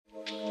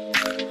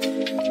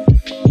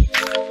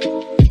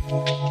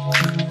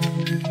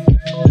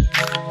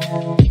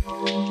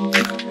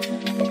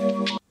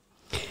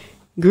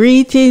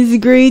Greetings,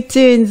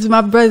 greetings,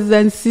 my brothers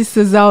and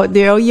sisters out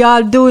there. How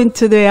y'all doing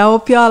today? I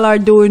hope y'all are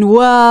doing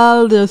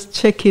well. Just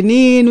checking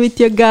in with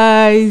you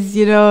guys,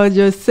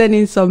 just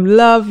sending some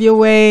love your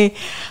way.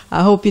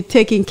 I hope you're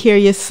taking care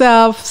of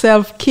yourself,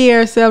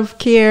 self-care,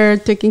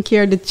 taking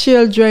care of the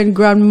children,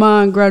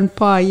 grandma and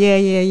grandpa.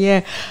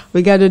 Yeah.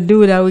 We got to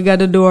do that. We got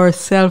to do our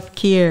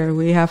self-care.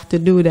 We have to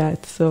do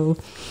that. So,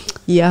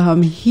 yeah,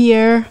 I'm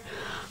here.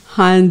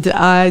 And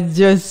I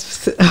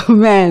just,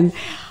 man,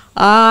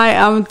 I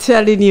am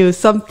telling you,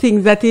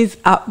 something that is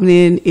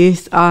happening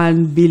is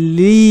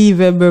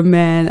unbelievable,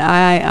 man.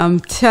 I am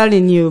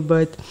telling you,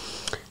 but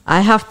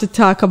I have to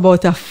talk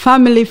about a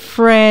family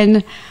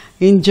friend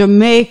in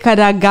Jamaica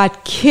that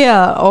got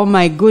killed. Oh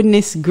my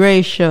goodness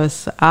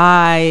gracious.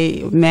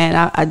 I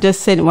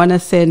just want to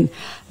send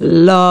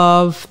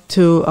love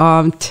to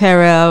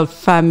Terrell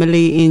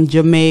family in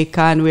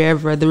Jamaica and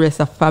wherever the rest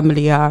of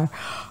family are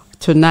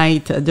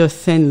tonight. I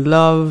just send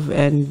love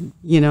and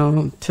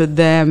to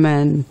them,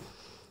 and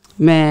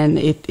man,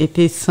 it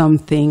is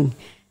something.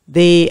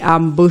 They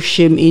ambush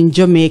him in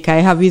Jamaica. I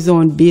have his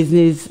own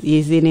business.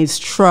 He's in his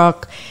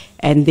truck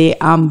and they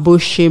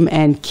ambush him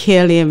and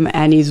kill him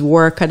and his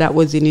worker that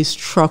was in his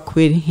truck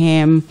with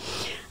him.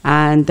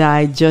 And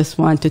I just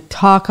want to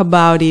talk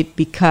about it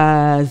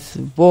because,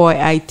 boy,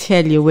 I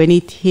tell you, when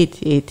it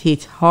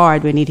hit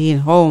hard, when it hit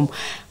home,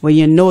 when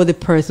you know the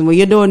person, when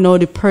you don't know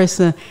the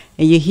person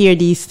and you hear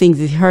these things,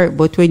 it hurt.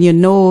 But when you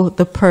know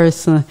the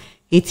person,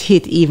 it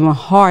hit even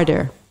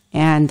harder.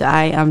 And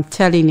I am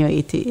telling you,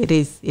 it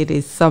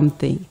is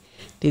something.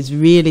 It is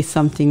really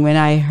something. When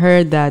I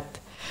heard that,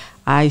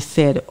 I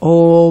said,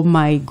 oh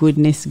my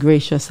goodness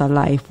gracious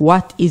alive,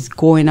 what is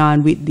going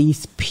on with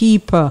these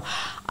people?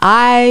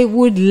 I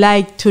would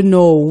like to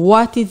know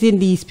what is in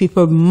these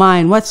people's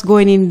mind, what's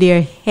going in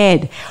their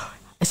head.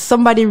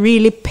 Somebody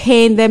really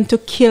paying them to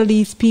kill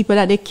these people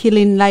that they're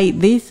killing like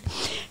this?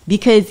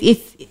 Because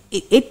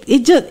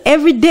it just,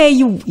 every day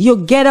you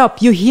get up,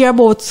 you hear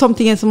about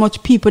something and so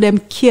much people them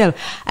kill.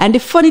 And the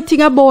funny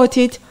thing about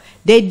it,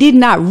 they did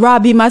not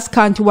rob him, as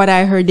con to what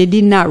I heard. They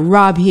did not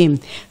rob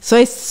him. So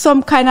it's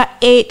some kind of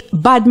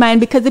bad mind,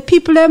 because the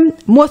people them,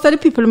 most of the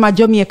people in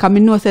Jamaica, I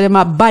know say them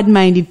are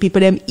bad-minded people,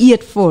 them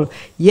hateful.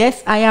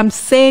 Yes, I am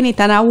saying it,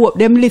 and I hope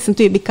them listen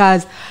to it,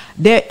 because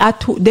they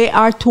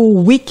are too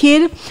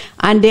wicked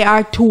and they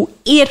are too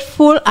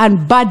hateful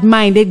and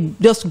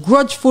bad-minded, just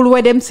grudgeful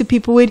where them see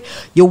people with.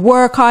 You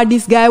work hard,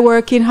 this guy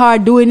working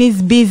hard, doing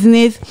his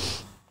business.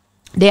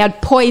 They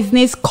had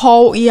poisonous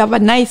cow. You have a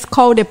nice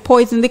cow. They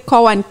poison the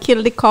cow and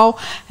kill the cow.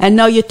 And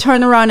now you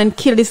turn around and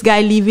kill this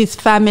guy, leave his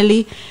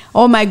family.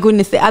 Oh my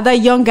goodness. The other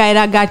young guy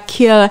that got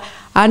killed,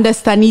 I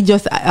understand he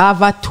just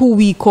have a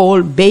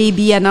 2-week-old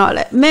baby and all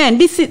that. Man,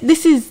 this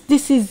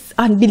is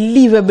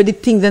unbelievable, the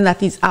things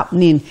that is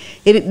happening.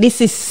 This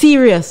is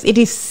serious. It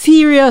is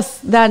serious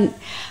than,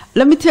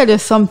 let me tell you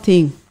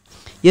something.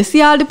 You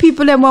see all the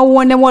people them who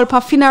want them all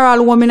for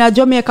funeral home in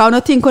Jamaica, you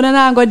don't think you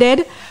don't go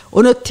dead?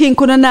 You don't think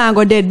you don't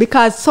go dead?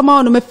 Because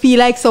somehow you feel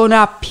like so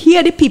you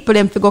pay the people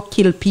them to go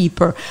kill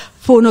people,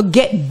 for you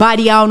get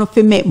body out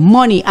to make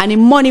money. And the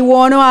money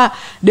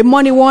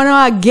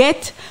you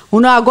get,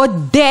 you go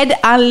dead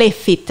and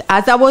left it.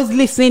 As I was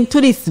listening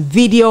to this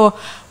video,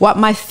 what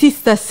my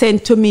sister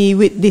sent to me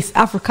with this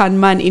African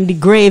man in the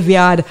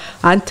graveyard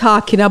and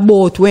talking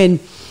about when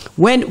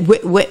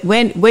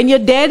you're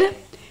dead,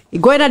 you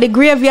go in the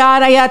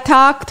graveyard and you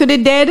talk to the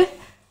dead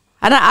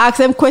and I ask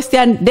them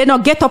question, they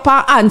don't get up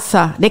and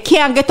answer. They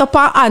can't get up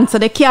and answer.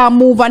 They can't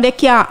move and they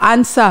can't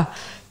answer.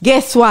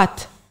 Guess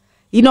what?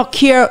 You don't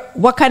care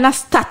what kind of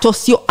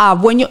status you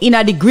have when you're in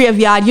the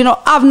graveyard. You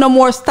don't have no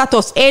more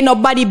status. Ain't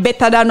nobody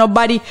better than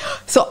nobody.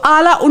 So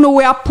all of you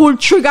where pull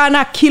trigger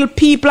and kill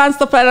people and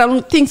stuff like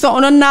that, think so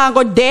you not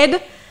go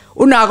dead?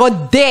 You not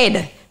go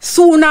dead.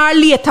 Sooner or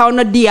later, on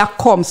the day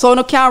come. So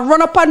you can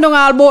run up and down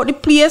all about the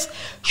place,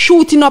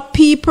 shooting up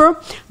people,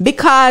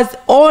 because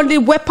all the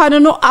weapon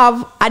you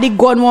have are the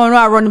gun one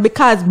run.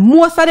 Because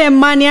most of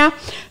them man here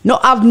no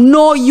have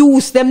no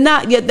use. Them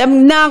not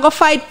go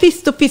fight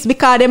fist to fist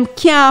because them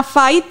can't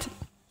fight.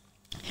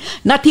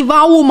 Not even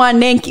a woman,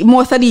 then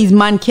most of these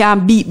men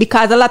can beat,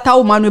 because a lot of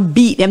women will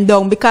beat them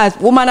down, because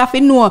women have to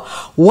know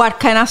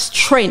what kind of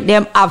strength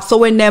them have. So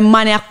when them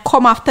man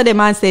come after them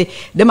and say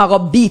them are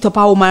going to beat up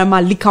a woman,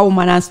 them lick a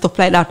woman and stuff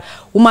like that,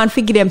 woman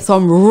figure them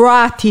some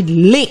rotted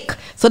lick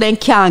so they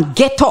can't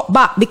get up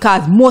back,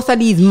 because most of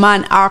these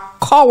men are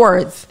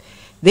cowards.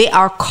 They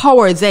are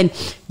cowards, and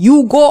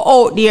you go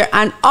out there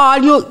and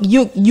all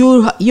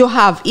you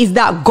have is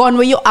that gun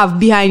where you have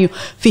behind you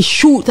to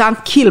shoot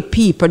and kill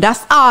people.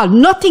 That's all,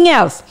 nothing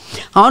else.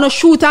 I want to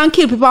shoot and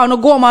kill people. I want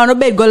to go on the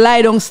bed, go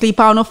lie down, sleep.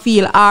 I want to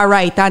feel all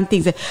right and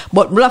things.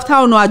 But after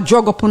I want to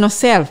drug up on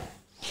yourself.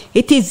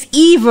 It is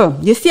evil.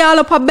 You see all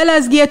up at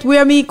Bella's Gate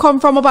where me come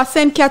from, up at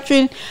St.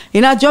 Catherine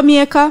in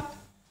Jamaica.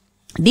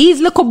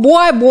 These little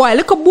boy, them look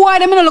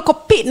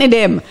pitney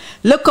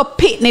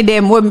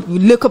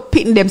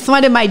them. Some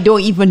of them I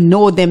don't even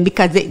know them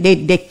because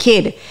they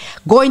kid.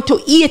 Going to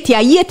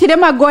 80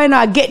 them are going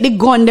to get the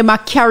gun them are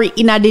carry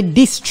in the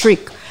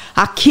district.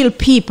 I kill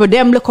people.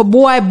 Them little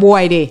boy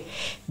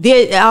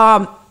they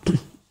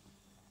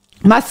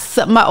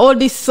my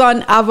oldest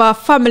son have a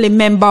family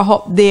member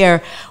up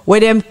there where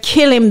them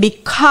kill him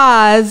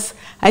because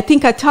I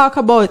think I talk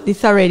about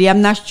this already.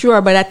 I'm not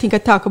sure, but I think I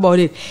talk about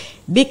it.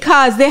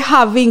 Because they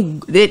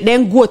having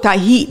them goat a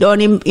eat down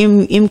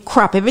him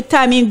crap. Every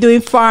time him doing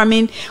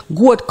farming,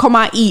 goat come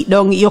and eat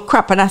down your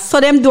crap. And I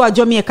saw them do a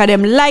Jamaica.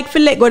 Them like to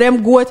let go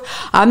them goat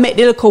and make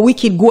the little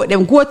wicked goat.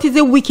 Them goat is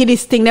the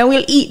wickedest thing. They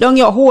will eat down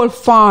your whole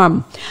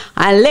farm.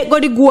 And let go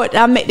the goat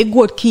and make the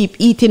goat keep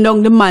eating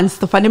down the man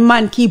stuff. And the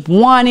man keep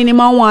warning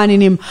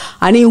him.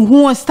 And he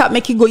won't stop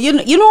making go. You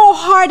know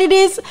how hard it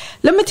is?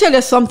 Let me tell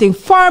you something.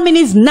 Farming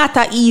is not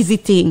an easy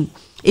thing.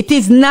 It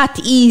is not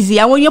easy.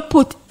 And when you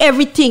put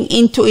everything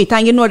into it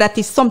and you know that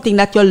it's something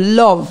that you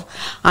love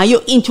and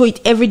you're into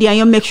it every day and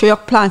you make sure your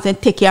plants and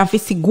take care of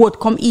it, see goat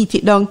come eat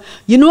it down.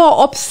 You know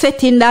how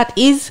upsetting that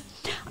is?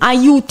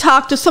 And you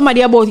talk to somebody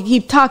about it,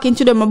 keep talking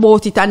to them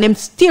about it and them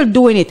still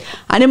doing it.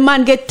 And the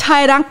man get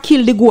tired and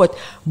kill the goat.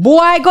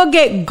 Boy, go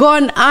get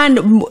gun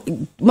and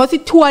must see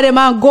two of them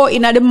and go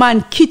in at the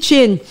man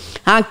kitchen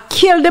and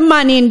kill the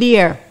man in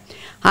there.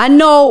 And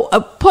now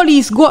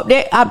police go up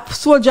there,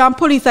 soldier and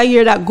police are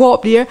here that go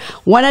up there.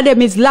 One of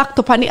them is locked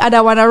up and the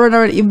other one run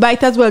around. You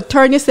might as well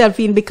turn yourself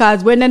in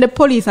because when then the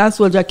police and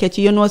soldier catch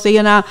you, you know, so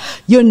you're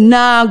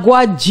not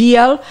go to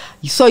jail,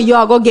 so you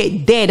are going to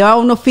get dead. I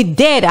don't know if it's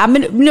dead. I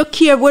mean, I don't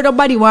care what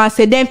nobody wants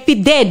to say. Them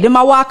fit dead. Them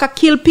a walk and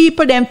kill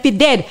people, them fit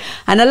dead.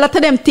 And a lot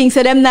of them think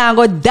that them now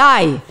going to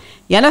die.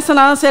 You understand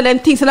what I'm saying? Them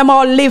think that them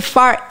all live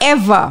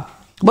forever.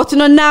 But you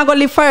know, now going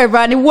to live forever.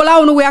 And the whole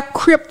of them we are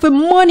crip for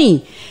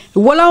money. The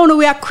whole of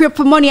we are crip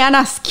for money and a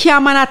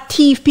scam and a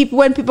thief. People,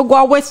 when people go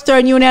to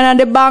Western Union and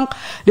the bank,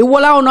 the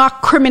whole of are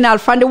criminal.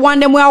 From the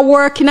one them we are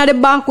working at the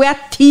bank, we are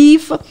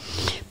thief.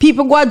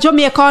 People go to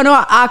Jamaica and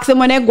ask them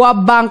when they go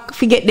to bank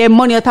to get their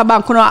money at a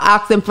bank, and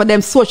ask them for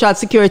them social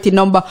security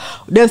number,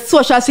 the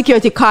social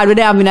security card with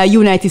them in the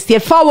United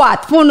States. For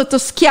what? For to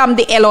scam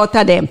the hell out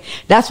of them.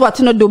 That's what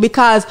you do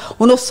because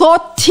when so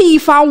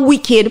thief and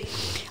wicked,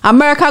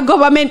 America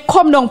government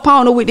come down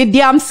pound with the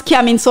damn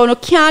scamming, so you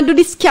can't do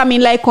this scamming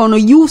like you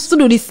used to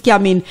do this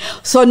scamming.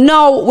 So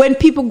now when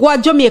people go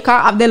to Jamaica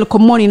have their local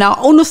money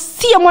now, you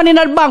see money in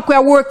the bank, we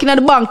are working at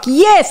the bank.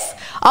 Yes,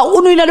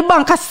 you in the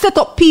bank, I set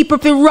up people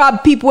to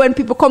rob people when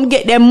people come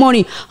get their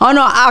money. I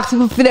not ask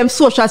people for them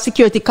social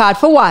security card.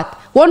 For what?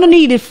 What do you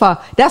need it for?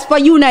 That's for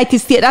United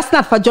States. That's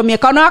not for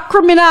Jamaica. I'm not a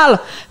criminal.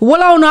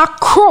 Well, I'm not a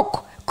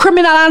crook.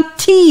 Criminal and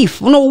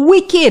thief,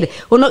 wicked,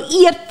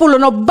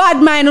 hateful,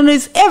 bad mind,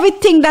 is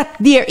everything that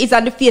there is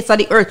on the face of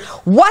the earth.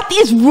 What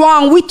is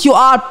wrong with you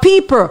all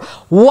people?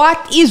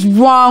 What is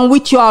wrong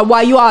with you all?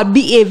 Why you all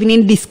behaving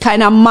in this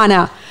kind of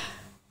manner?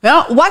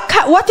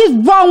 What is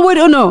wrong with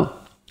you?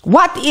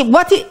 What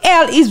the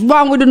hell is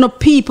wrong with you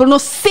people? No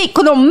sick,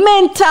 no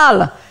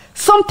mental.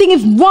 Something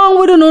is wrong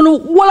with you.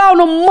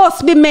 No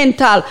must be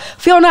mental.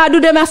 If you do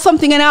them as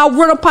something and I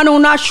run up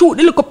and I shoot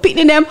the little pit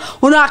in them,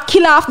 I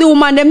kill off the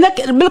woman, them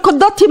look a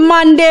dirty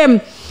man,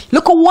 them.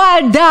 Look a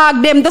wild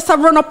dog, them just a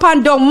run up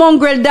and down,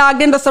 mongrel dog,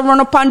 them just a run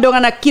up and down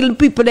and I kill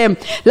people, them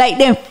like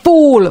them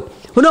fool.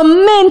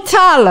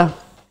 Mental.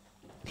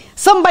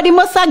 Somebody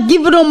must have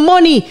given them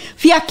money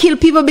for you kill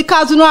people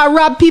because I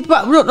rob people,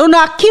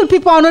 kill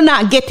people and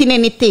not getting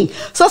anything.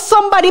 So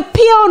somebody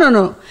pay on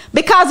you.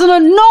 Because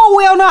know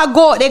where you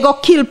go, they go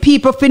kill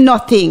people for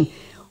nothing.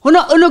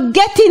 You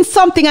getting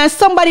something and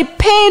somebody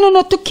paying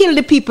you to kill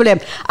the people them.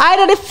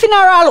 Either the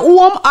funeral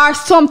home or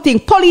something.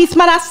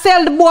 Policeman a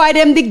sell the boy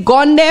them, the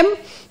gun them.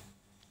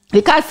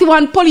 Because see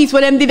one police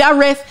when them did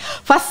arrest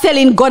for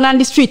selling gun on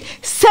the street.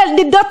 Sell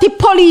the dirty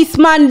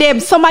policeman them.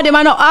 Some of them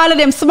are not all of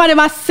them. Some of them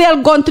are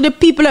sell gun to the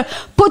people.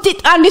 Put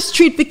it on the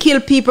street to kill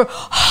people.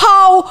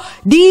 How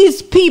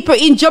these people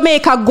in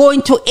Jamaica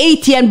going to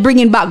Haiti and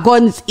bringing back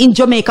guns in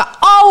Jamaica?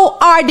 How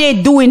are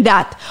they doing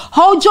that?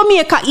 How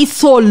Jamaica is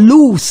so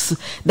loose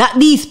that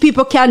these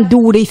people can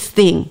do this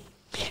thing?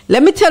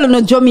 Let me tell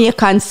you,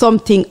 Jamaican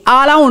something.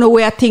 All I want to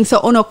wear things so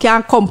you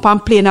can come on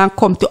plane and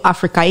come to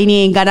Africa. It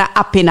ain't gonna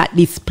happen at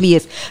this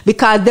place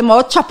because them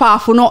all chop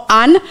off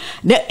hand.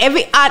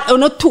 Every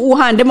hand, two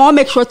hand. Them all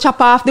make sure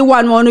chop off the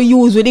one want to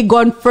use with the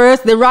gun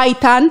first, the right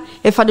hand.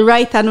 If for the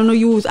right hand you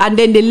use, and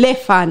then the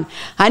left hand,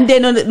 and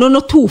then no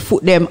 2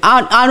 foot them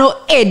and no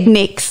head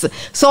necks.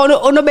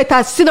 So you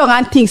better sit down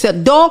and think. So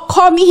don't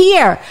come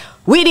here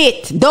with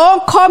it.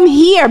 Don't come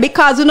here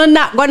because you're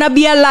not gonna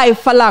be alive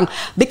for long.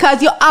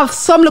 Because you have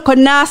some little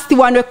nasty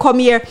one that come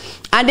here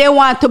and they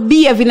want to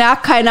behave in a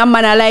kind of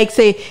manner like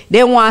say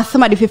they want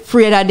somebody to be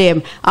afraid of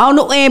them. I don't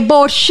know ain't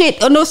about shit.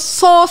 You know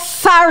so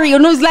sorry. You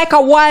know it's like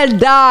a wild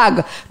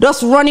dog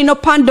just running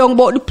up and down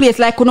about the place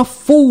like a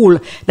fool.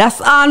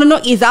 That's all you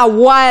know is a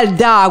wild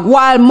dog,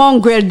 wild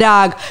mongrel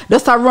dog.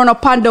 Just a run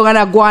up and down and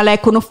a go on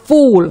like a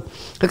fool.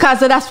 Because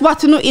that's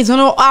what you know is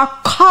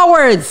are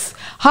cowards.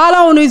 All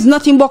I know is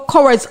nothing but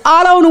cowards.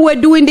 All I know we're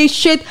doing this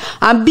shit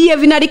and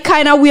behaving the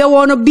kind of way I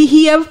want to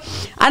behave.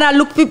 And I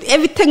look for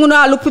everything,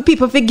 I look for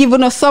people for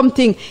giving us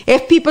something.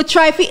 If people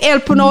try to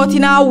help out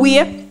in our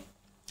way,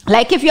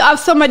 Like if you have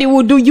somebody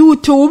who do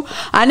YouTube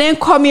and then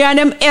come here and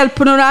them help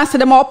you and say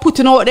them all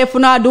putting out there for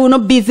not do no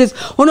business,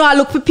 you know, I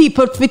look for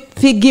people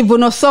to give you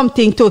know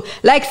something to,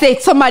 like say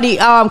somebody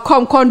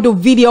come do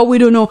video we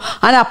don't know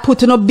and I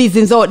put no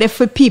business out there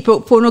for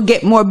people for no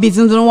get more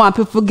business, you don't want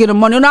people to get the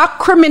money. You're not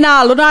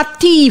criminal, you're not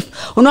thief,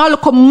 you know,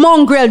 look a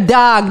mongrel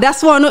dog.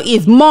 That's what you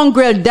is,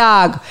 mongrel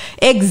dog.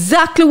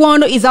 Exactly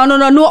what you is. I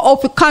don't know how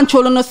to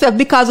control yourself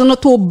because you're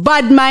not too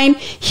bad mind,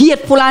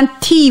 hateful and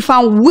thief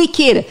and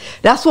wicked.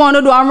 That's what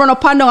you do. Run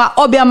up and down and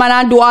obey a man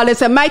and do all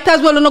this. And might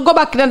as well not go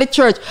back into the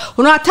church.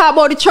 You not talk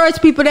about the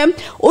church people them.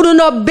 You don't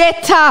know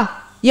better.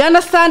 You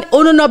understand?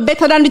 You don't know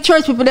better than the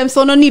church people them.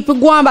 So no need to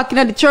go on back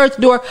into the church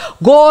door.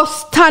 Go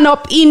stand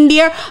up in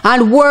there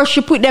and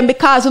worship with them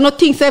because you know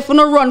things if you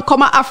no run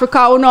come to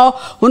Africa, you know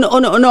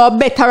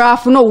better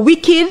off, you know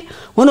wicked,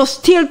 you know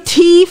still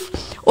thief.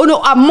 You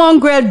know, a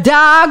mongrel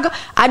dog.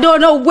 I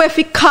don't know where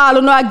to call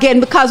you know again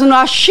because you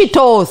know a shit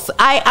house.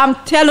 I am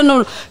telling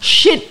you,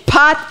 shit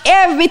pot,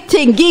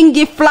 everything,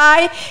 gingy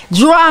fly,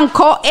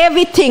 drunko,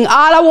 everything.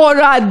 All I want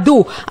to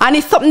do, and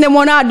it's something they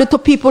want to do to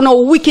people.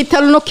 No wicked,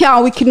 tell you no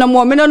can't wicked no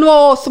more. Me don't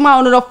know how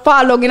somehow no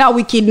follow in a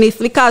wickedness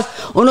because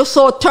you know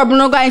so terrible,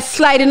 no going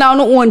sliding down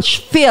no own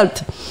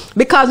filth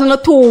because you know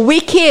too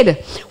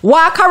wicked.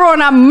 Walk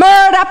around and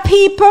murder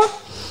people.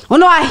 You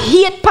know, I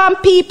hate pan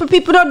people.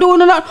 People don't do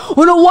nothing.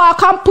 You know,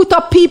 walk and put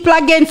up people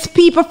against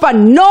people for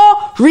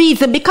no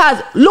reason. Because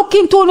look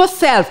into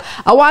yourself.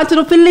 I want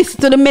you to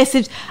listen to the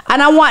message.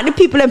 And I want the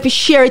people to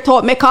share it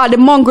out. Make all the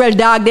mongrel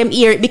dog them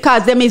hear it.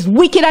 Because them is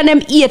wicked and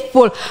them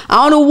hateful.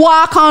 I want to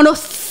walk on the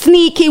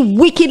sneaky,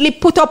 wickedly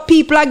put up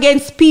people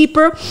against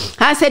people.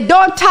 And say,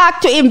 don't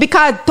talk to him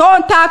because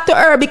don't talk to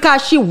her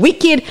because she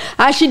wicked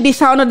and she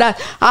this and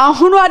that. And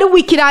who know the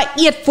wicked and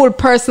hateful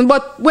person.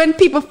 But when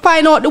people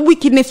find out the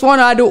wickedness one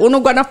I do, you're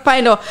not gonna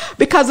find out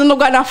because you're not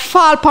gonna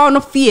fall upon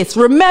the face.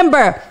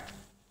 Remember,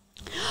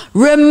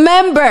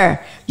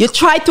 you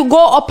try to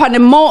go up on the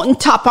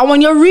mountaintop, and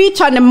when you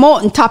reach on the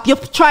mountaintop, you're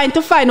trying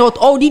to find out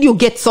how did you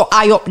get so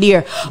high up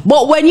there.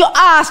 But when your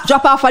ass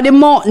drop off of the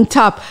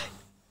mountaintop,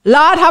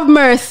 Lord have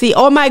mercy,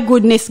 oh my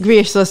goodness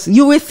gracious,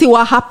 you will see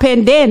what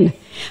happened then.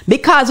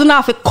 Because you know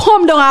have to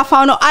come down and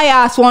find I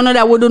ask one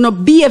that would no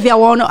behavior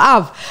one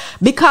have.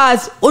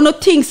 Because you know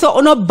think so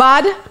you know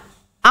bad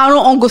and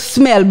you go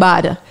smell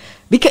bad.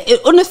 Because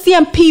you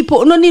see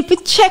people, you need to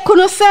check on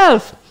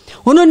yourself.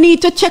 You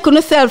need to check on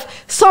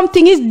yourself.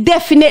 Something is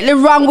definitely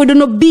wrong with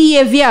your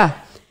behavior.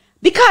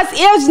 Because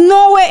there's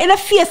nowhere in the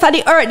face of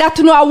the earth that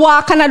you know I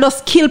walk and I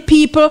just kill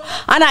people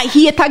and I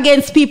hate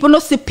against people. You know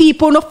see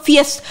people, you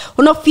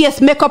know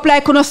face make up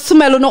like you know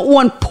smell, you know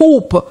one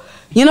poop.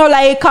 You know,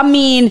 like, I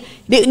mean,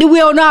 the way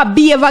you not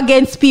behave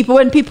against people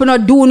when people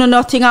not doing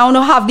nothing, I want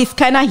to have this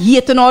kind of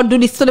hate and all do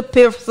this to the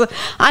person.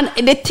 And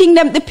the thing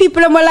them, the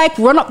people them were like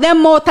run up their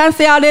mouth and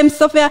say all them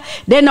stuff here,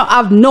 they not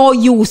have no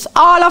use.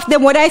 All of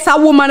them, whether it's a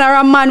woman or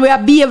a man, will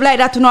behave like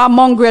that, you know, a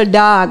mongrel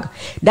dog.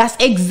 That's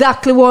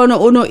exactly what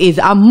you know is,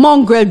 a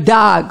mongrel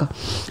dog.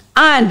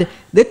 And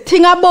the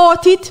thing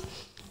about it,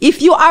 if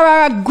you are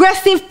an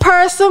aggressive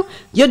person,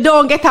 you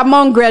don't get a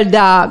mongrel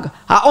dog,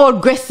 an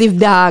aggressive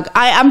dog.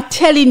 I am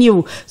telling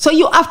you. So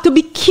you have to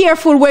be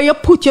careful where you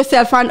put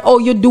yourself and how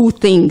you do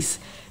things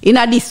in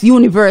this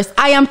universe.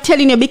 I am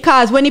telling you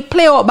because when you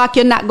play out back,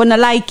 you're not going to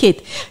like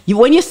it.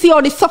 When you see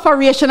all the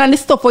sufferation and the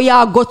stuff where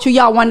y'all go through,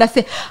 y'all want to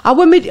say, I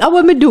want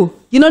me do.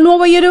 You don't know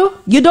what you do?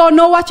 You don't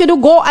know what you do?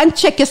 Go and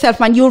check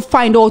yourself and you'll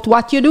find out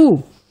what you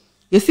do.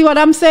 You see what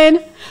I'm saying?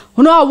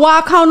 You know, I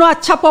walk out, you know, I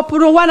chop up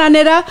with one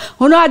another,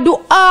 you know, I do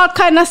all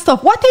kind of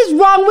stuff. What is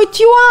wrong with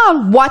you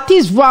all? What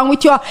is wrong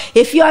with you all?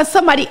 If you and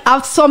somebody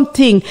have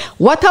something,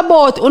 what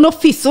about, you know,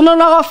 fist? You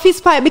know, a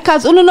fist fight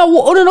because, you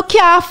know,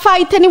 can't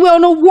fight anyway, you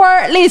know,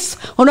 worthless.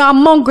 You know, a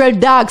mongrel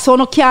dog, so you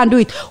know, can't do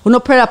it. You know,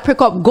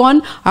 pick up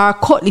gun or a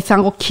cutlass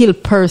and go kill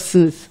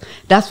persons.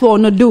 That's what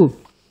you know do.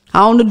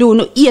 I want to do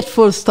no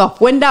hateful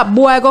stuff. When that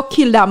boy go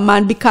kill that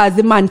man because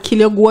the man kill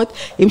your goat,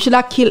 him should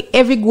have kill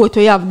every goat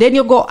you have. Then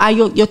you go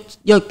and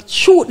you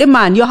shoot the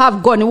man. You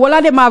have gun. All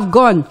of them have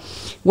gun.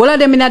 All of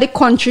them in the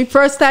country.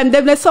 First time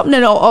them there's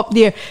something up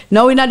there.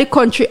 Now in the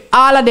country,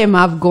 all of them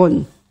have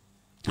gun.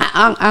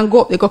 And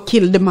go they go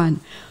kill the man.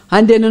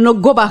 And then you know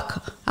go back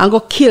and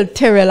go kill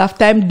Terrell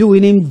after him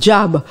doing him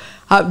job.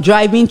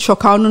 Driving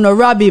truck and you know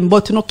rob him,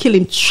 but you know kill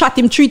him. Shot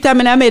him 3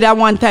 times and I made that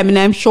 1 time in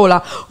him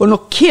shoulder. You know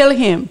kill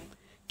him.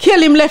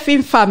 Kill him left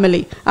in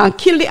family and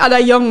kill the other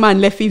young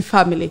man left in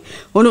family.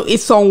 You know,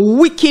 it's some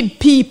wicked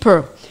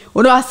people.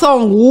 You know,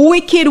 some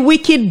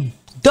wicked,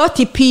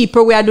 dirty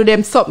people where do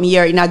them something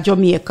here in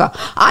Jamaica.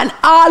 And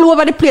all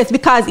over the place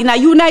because in the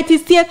United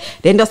States,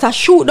 then just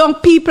shoot down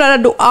people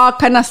and do all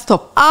kind of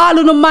stuff. All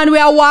of the man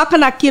where walk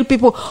and kill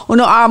people, you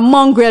know, are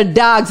mongrel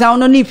dogs. And you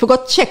know, need to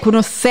go check on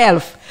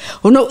yourself.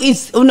 You know,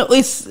 it's,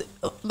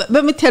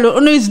 let me tell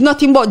you, it's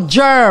nothing but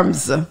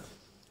germs.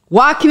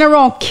 Walking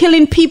around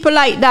killing people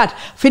like that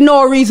for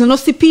no reason. No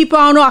see people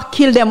who no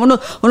kill them.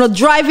 No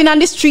driving on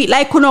the street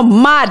like no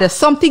mad.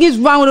 Something is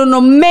wrong with no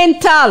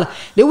mental.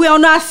 The way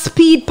on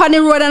speed on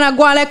the road and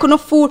go on like no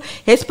fool.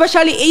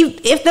 Especially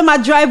if them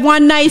a drive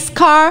one nice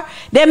car,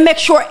 then make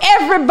sure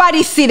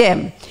everybody see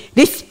them.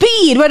 The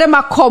speed where them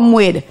a come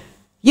with.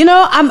 You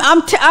know,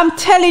 I'm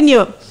telling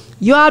you,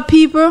 you all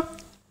people,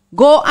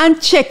 go and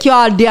check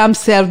your damn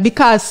self,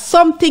 because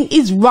something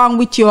is wrong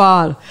with you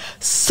all.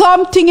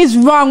 Something is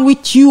wrong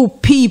with you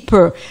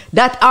people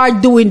that are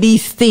doing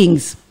these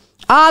things.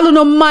 All of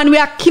no man, we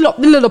are kill up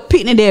the little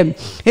pitney them.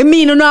 It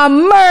mean you know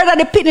murder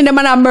the pitney them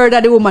and I murder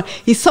the woman.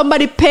 Is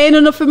somebody paying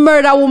enough to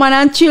murder women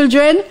and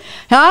children?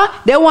 Huh?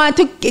 They want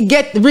to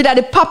get rid of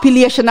the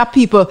population of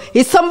people.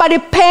 Is somebody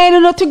paying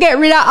enough to get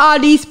rid of all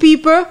these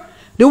people?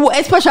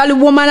 Especially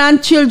women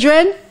and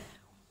children?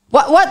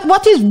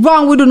 What is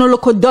wrong with you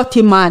local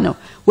dirty man?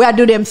 Where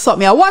do them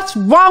something? What's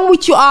wrong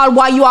with you all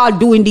while you are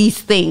doing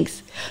these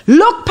things?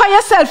 Look by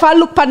yourself and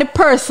look by the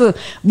person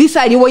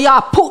beside you where you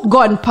are put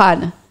gun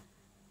pan.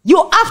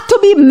 You have to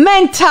be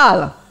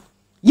mental.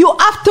 You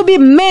have to be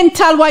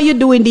mental while you're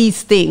doing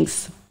these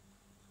things.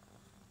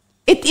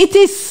 It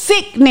is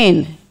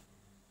sickening.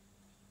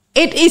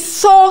 It is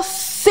so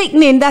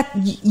sickening that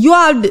you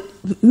all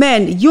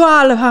men, you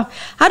all have,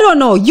 I don't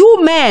know,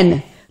 you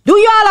men, do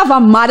you all have a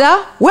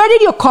mother? Where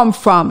did you come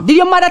from? Did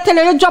your mother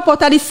tell you drop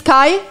out of the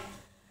sky?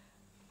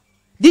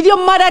 Did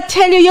your mother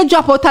tell you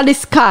drop out of the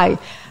sky?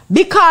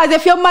 Because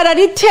if your mother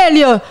did tell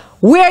you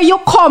where you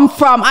come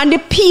from and the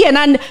pain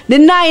and the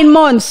 9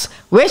 months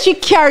where she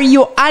carry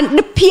you and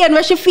the pain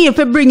where she feel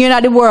to bring you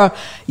into the world,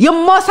 you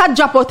must have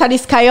dropped out of the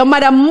sky. Your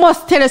mother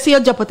must tell you so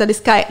you drop out of the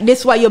sky.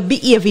 That's why you're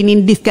behaving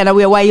in this kind of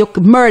way, why you're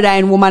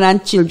murdering women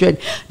and children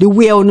the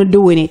way you're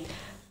doing it.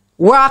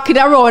 Walking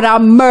around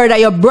and murder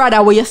your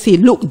brother where you see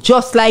look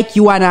just like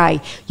you and I.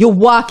 You're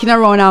walking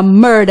around and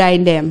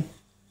murdering them.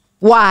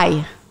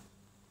 Why?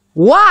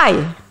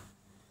 Why?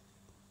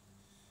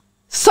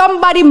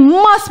 Somebody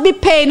must be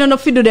paying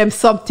enough to do them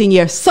something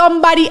here.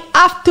 Somebody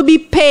have to be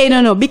paying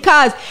enough,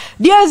 because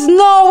there's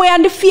no way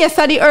on the face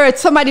of the earth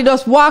somebody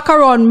just walk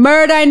around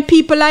murdering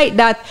people like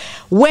that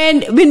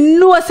when we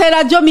know say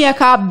that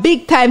Jamaica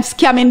big time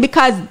scamming,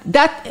 because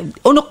that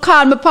you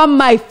call me on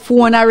my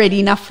phone already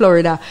in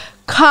Florida.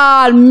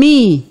 Call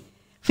me.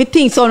 If you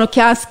think so, you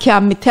can't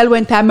scam me, tell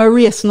when time I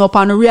race up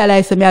and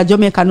realize that I'm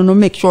Jamaican, you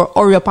make sure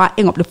hurry up and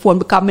hang up the phone,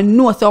 because I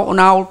know so I'm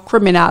a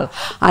criminal.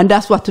 And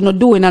that's what you're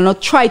doing. And I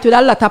try to with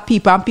a lot of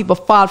people and people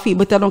fall for it,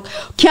 but I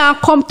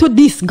can't come to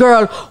this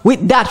girl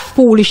with that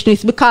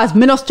foolishness, because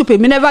me not stupid.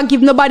 Me never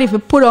give nobody for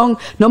put on,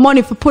 no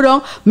money for put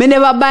on. Me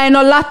never buy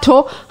no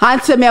lotto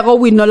and say me I go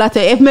win no lotto.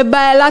 If me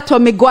buy a lotto,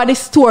 me go to the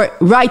store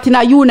right in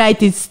the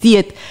United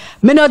States.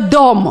 Me not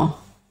dumb.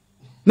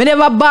 Me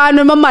never buy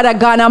when my mother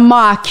gone to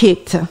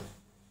market.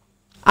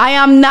 I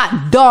am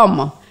not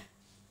dumb.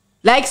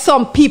 Like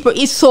some people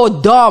is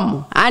so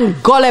dumb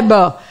and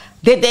gullible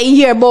that they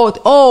hear about,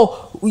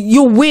 oh,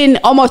 you win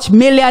how much $1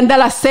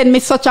 million, send me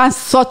such and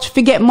such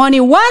to get money.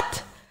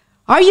 What?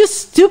 Are you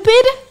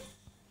stupid?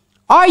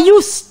 Are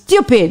you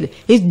stupid?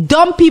 It's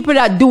dumb people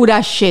that do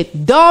that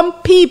shit. Dumb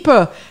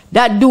people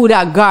that do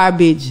that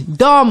garbage.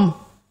 Dumb.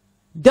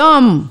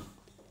 Dumb.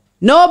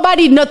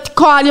 Nobody not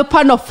call you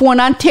on the phone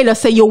and tell you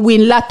say you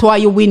win lotto or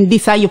you win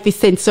this and you have to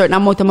send certain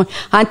amount of money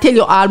and tell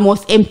you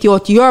almost empty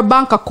out your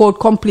bank account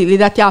completely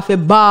that you have a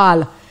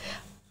ball.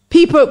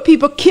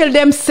 People kill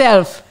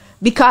themselves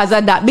because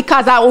of that.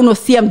 Because I want to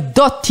see them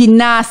dirty,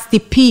 nasty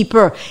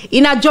people.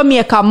 In a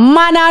Jamaica,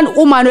 man and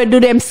woman will do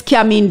them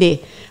scamming there.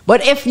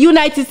 But if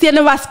United States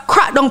never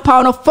crack down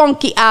pound of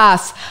funky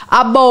ass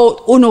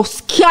about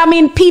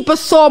scamming people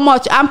so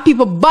much and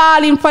people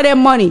balling for their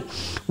money.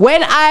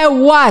 When I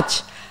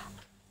watch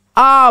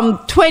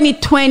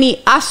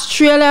 2020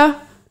 Australia,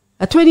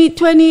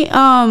 2020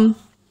 I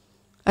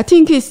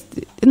think it's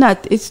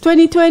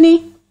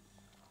 2020.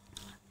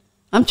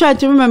 I'm trying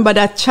to remember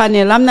that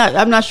channel. I'm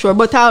not sure,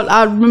 but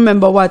I'll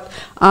remember what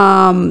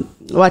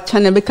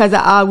channel, because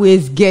I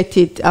always get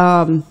it.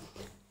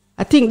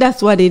 I think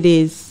that's what it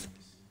is.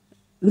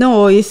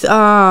 No, it's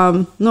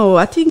no,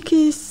 I think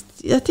it's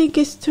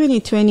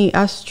 2020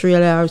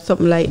 Australia or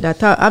something like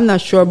that. I'm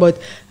not sure,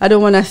 but I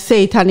don't want to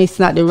say it and it's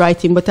not the right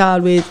thing, but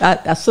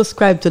I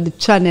subscribe to the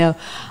channel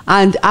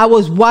and I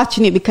was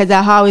watching it because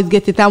I always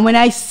get it. And when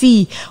I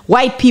see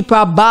white people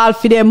are ball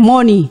for their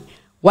money,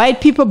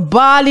 white people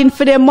balling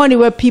for their money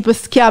where people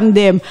scam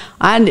them,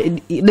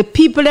 and the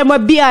people that were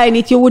behind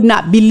it, you would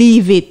not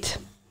believe it.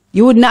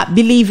 You would not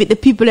believe it. The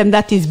people them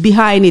that is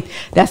behind it,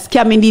 that's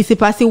scamming these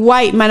people. I see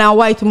white man and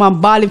white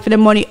woman balling for the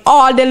money.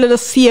 All the little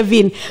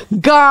saving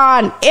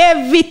gone.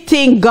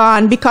 Everything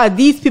gone. Because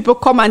these people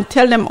come and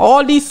tell them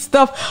all this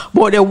stuff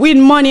about they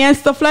win money and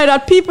stuff like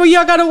that. People,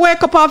 you gotta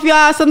wake up off your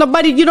ass and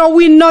nobody, you don't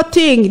win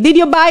nothing. Did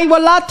you buy a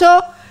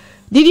lotto?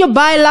 Did you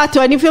buy lotto?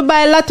 And if you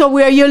buy lotto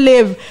where you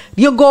live,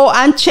 you go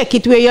and check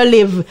it where you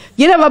live.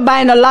 You never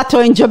buy a lotto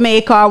in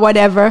Jamaica or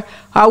whatever,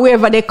 or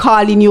wherever they're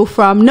calling you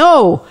from.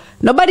 No.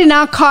 Nobody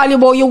now call you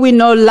about you win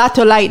no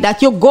lotto like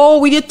that. You go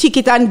with your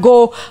ticket and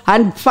go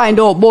and find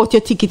out about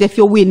your ticket if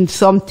you win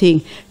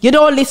something. You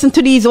don't listen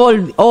to these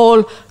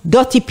all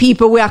dirty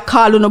people we are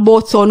calling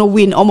about so no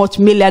win how much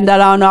 $1 million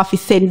and if you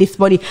send this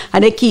money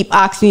and they keep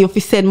asking you if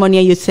you send money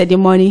and you send the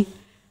money.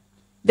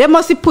 They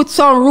must put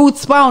some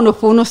roots bound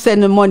if you no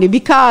send the money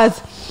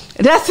because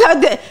that's how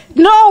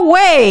no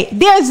way.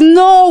 There's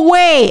no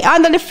way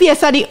under the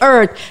face of the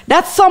earth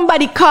that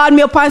somebody called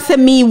me up and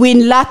said me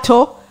win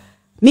lotto.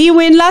 Me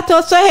win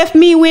lotto, so if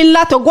me win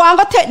lotto, go and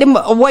go take the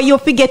what you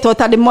forget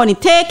out of the money.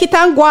 Take it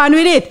and go on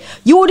with it.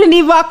 You wouldn't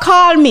even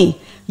call me.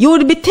 You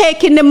would be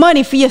taking the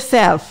money for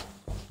yourself.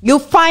 You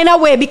find a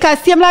way because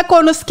seem like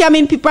on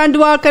scamming people and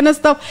do all kind of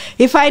stuff.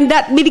 If I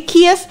that be the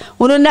case,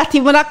 we do not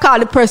even call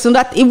the person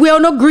that if we are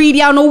no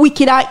greedy or no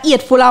wicked or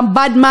hateful and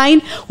bad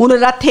mind, we do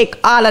not take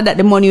all of that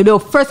the money. Though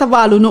first of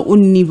all, we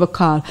don't even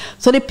call.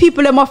 So the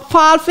people they must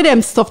fall for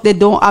them stuff they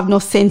don't have no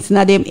sense in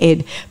them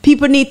head.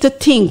 People need to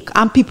think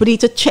and people need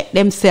to check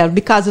themselves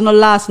because you know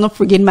last no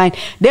friggin' mind.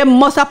 They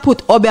must have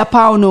put up a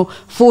pound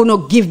for no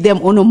give them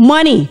no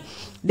money.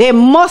 They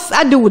must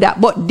do that.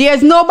 But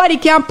there's nobody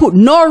can put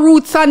no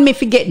roots on me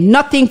if you get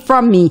nothing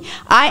from me.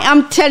 I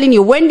am telling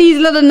you, when these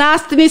little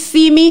nastiness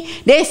see me,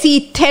 they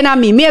see 10 of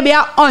me, maybe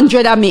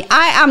 100 of me.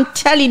 I am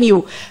telling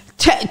you,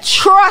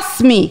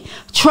 trust me.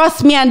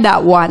 Trust me on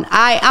that one.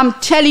 I am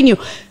telling you.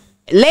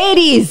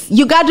 Ladies,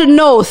 you got to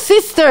know,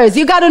 sisters,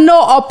 you got to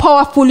know how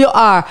powerful you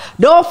are.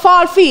 Don't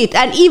fall for it.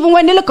 And even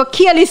when they look a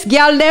careless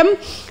girl, them,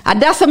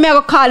 and that's what I'm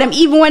going to call them,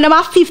 even when them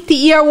are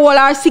 50-year-old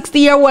or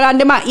 60-year-old and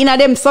them are in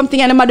them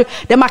something and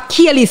them are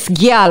careless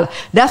girl.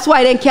 That's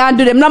why they can't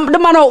do them.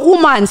 Them are no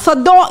woman. So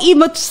don't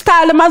even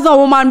style them as a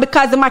woman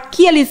because them are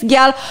careless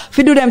girl if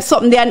you do them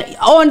something there. And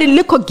only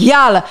little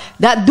girl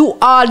that do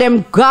all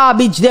them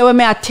garbage they were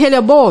may I tell you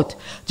about.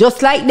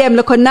 Just like them,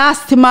 look a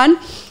nasty man.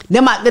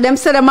 Them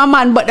say them a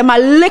man, but them a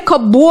little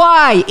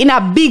boy in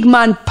a big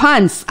man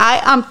pants. I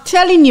am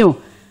telling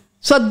you.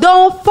 So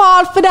don't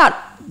fall for that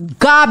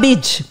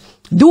garbage.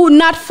 Do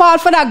not fall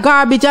for that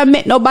garbage and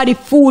make nobody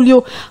fool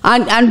you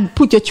and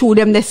put you through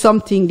them. There's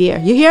something there.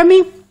 You hear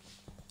me?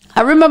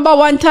 I remember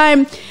one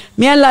time,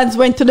 me and Lance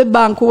went to the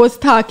bank who was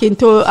talking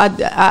to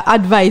an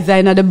advisor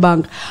in the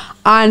bank.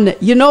 And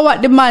you know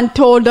what the man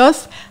told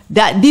us?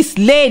 That this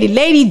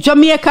lady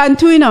Jamaican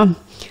too, you know,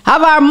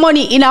 have her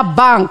money in a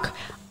bank.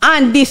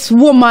 And this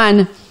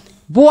woman,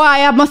 boy,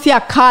 I must say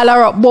I call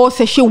her up, boy,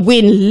 say she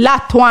win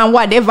lotto and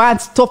whatever and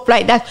stuff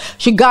like that.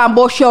 She gone,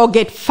 boy, she'll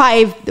get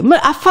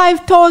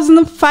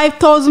 5,000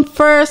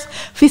 first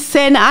if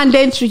send and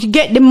then she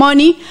get the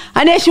money.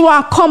 And then she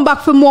want to come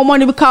back for more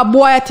money because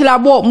boy, I tell her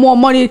about more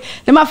money.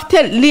 Them have to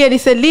tell lady,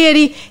 say,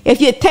 lady,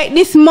 if you take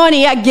this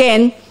money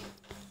again,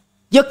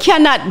 you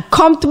cannot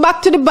come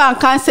back to the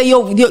bank and say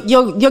you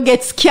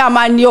get scammed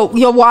and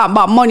you want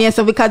back money and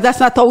stuff because that's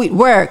not how it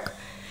works.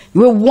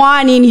 We're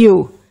warning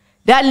you.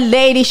 That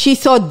lady, she's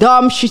so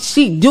dumb.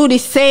 She do the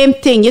same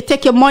thing. You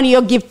take your money,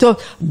 you give to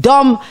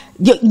dumb.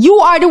 You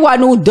are the one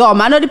who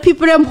dumb. I know the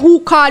people them who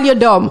call you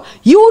dumb.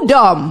 You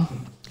dumb.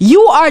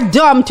 You are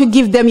dumb to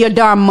give them your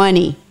damn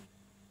money.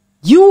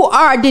 You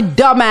are the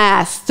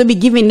dumbass to be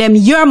giving them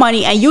your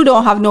money and you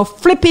don't have no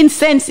flipping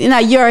sense in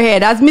your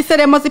head. As me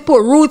said, they must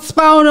put roots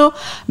pound.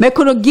 Me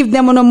couldn't give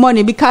them no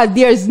money because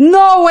there's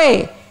no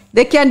way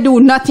they can do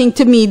nothing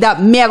to me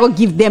that me I go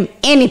give them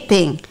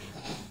anything.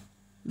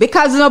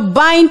 Because you know,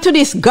 buying to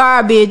this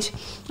garbage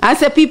and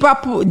say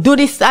people do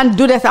this and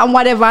do that and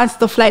whatever and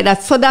stuff like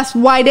that. So that's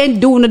why they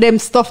do them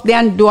stuff.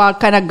 They do all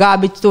kind of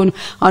garbage to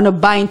and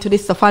buying to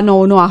this stuff. I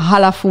know a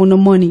holler for no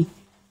money.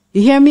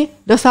 You hear me?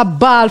 Just a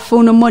ball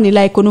for no money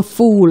like on a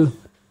fool.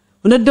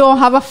 You don't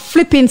have a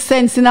flipping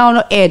sense in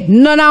our head.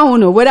 None of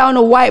you, whether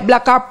on white,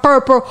 black or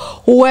purple,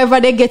 whoever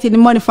they getting the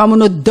money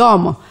from, you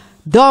dumb,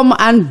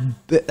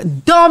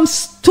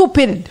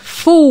 stupid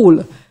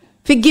fool.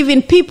 For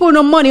giving people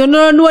no money. You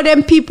don't know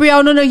them people.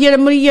 You don't hear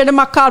them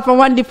a call from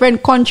one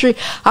different country.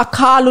 I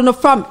call you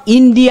from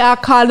India. I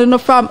call you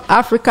from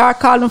Africa. I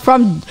call you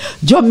from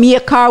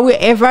Jamaica,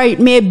 wherever it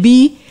may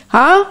be.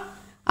 Huh?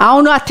 I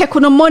don't know. I take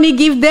no money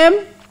give them.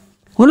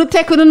 You don't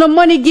take no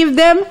money give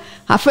them.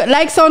 I feel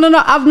like someone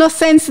don't have no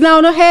sense now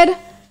in the head.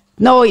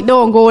 No, it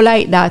don't go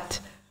like that.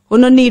 You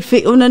don't need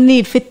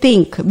to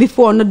think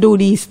before you do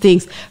these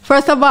things.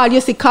 First of all,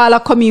 you see caller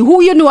come in.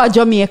 Who you know at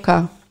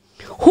Jamaica?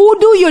 Who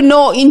do you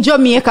know in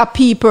Jamaica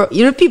people?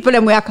 You know people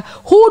them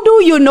who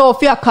do you know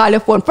if you call your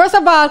phone? First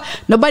of all,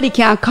 nobody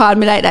can call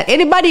me like that.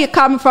 Anybody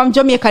call me from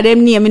Jamaica,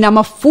 them name in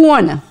my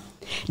phone.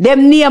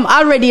 Them name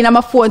already in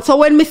my phone. So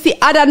when me see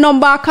other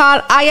number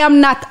call, I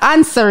am not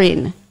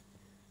answering.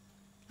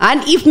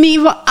 And if me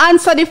even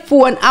answer the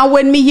phone and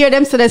when me hear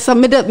them say that, so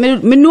me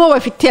know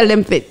if you tell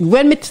them fit.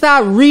 When me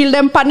start reel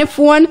them on the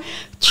phone,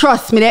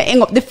 trust me, they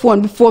hang up the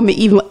phone before me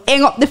even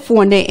hang up the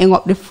phone, they hang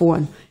up the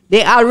phone.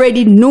 They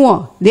already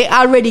know. They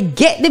already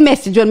get the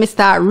message when me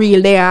start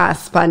reel their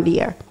ass on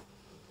there.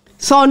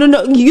 So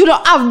you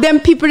don't have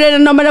them people there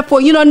no matter for.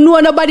 You don't know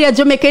nobody at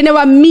Jamaica. You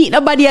never meet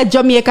nobody at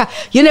Jamaica.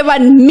 You never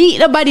meet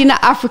nobody in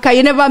Africa.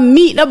 You never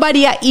meet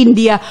nobody at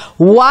India.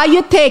 Why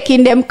you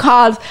taking them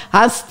calls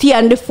and stay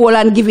on the phone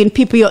and giving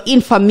people your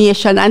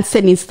information and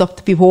sending stuff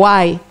to people?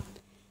 Why?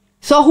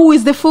 So who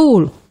is the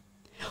fool?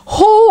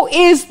 Who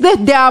is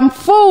the damn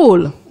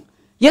fool?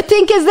 You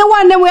think it's the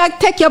one that will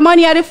take your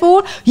money at the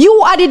fool? You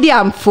are the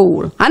damn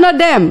fool. I not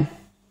them.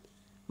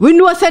 We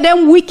know say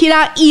them wicked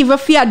and evil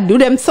for you do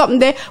them something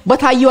there,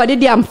 but you are the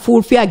damn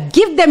fool for you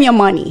give them your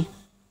money.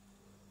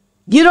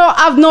 You don't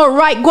have no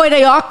right go to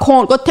your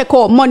account, go take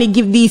out money,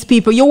 give these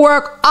people. You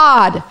work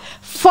hard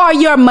for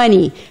your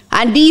money.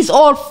 And these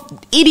old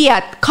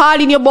idiots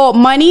calling you about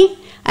money,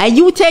 and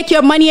you take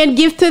your money and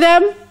give to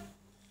them?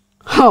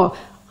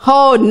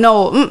 Oh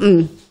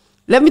no.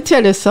 Let me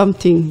tell you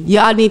something.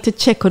 Y'all need to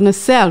check on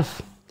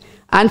yourself.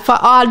 And for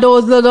all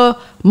those little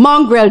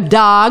mongrel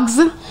dogs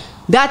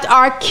that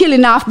are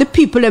killing off the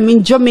people them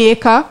in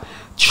Jamaica,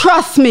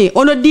 trust me,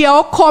 on a day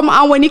will come,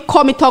 and when it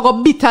come, it will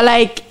go bitter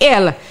like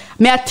hell.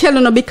 May I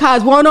tell you,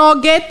 because when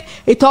you get,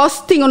 it all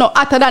sting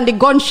hotter than the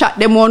gunshot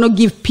them want to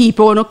give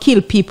people, want to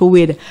kill people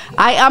with.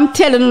 I am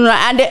telling you,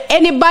 and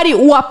anybody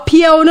who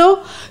appear,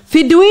 if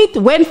you do it,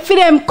 when for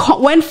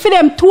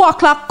them 2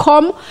 o'clock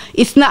come,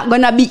 it's not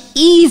going to be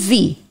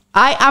easy.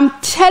 I am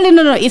telling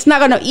you, it's not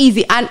gonna be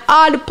easy. And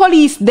all the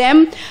police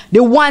them,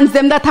 the ones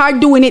them that are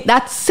doing it,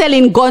 that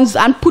selling guns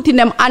and putting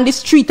them on the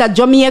street of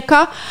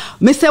Jamaica,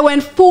 me say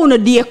when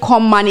phone day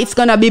come, man, it's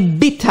gonna be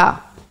bitter.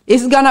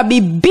 It's gonna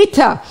be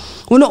bitter.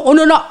 You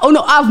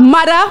have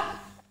mother,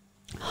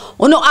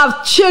 you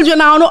have children,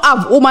 you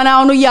have woman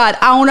in your yard,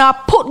 and you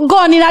put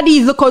gun in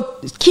these little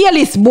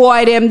careless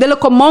boy them, the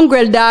little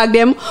mongrel dog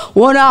them,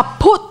 you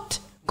put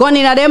gun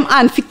in them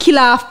and fi kill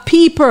off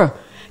people.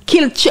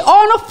 Kill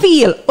no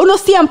feel. You no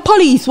see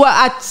police who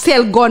at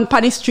sell gun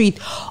on the street.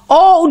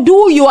 How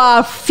do you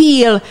all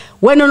feel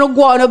when you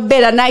go on to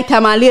bed at night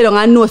time and lay down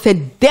and know say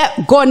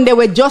that gun they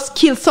will just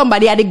kill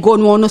somebody at the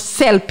gun want to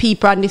sell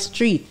people on the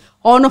street?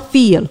 How no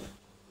feel?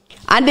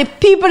 And the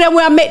people that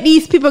will make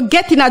these people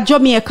get in a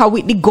Jamaica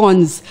with the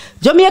guns.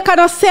 Jamaica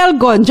don't sell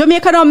guns.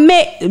 Jamaica don't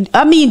make,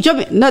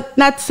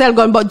 not sell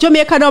guns, but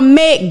Jamaica don't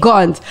make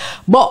guns.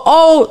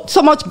 But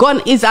so much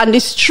gun is on the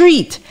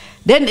street.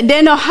 Then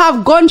they don't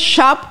have gun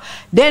shop.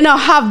 They don't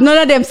have none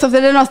of them stuff.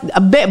 They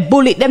don't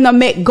bullet. They don't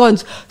make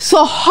guns.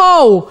 So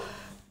how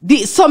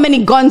so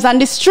many guns on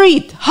the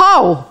street?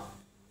 How?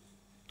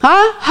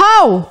 Huh?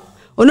 How?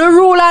 On the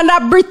rule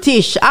under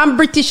British, and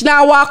British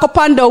now walk up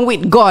and down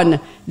with gun.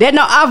 They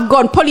don't have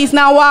gun. Police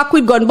now walk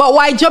with gun. But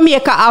why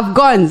Jamaica have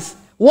guns?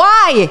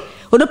 Why?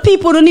 Well, the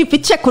people don't need to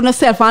check on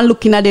themselves and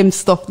looking at them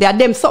stuff. They are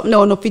them something they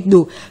don't know if it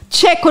do.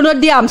 Check on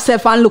them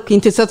self and look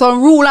into it. So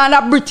some rule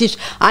under British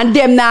and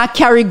them now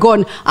carry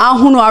gun. And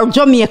who know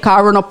Jamaica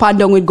run up and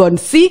down with gun.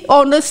 See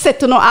how they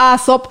set no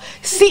ass up.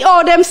 See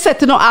how them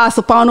set no ass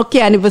up and no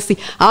care never see.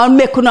 And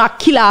make no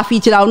kill off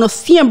each other. No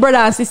same brother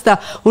and sister.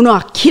 Who no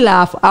kill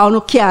off and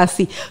no care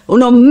see. Who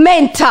no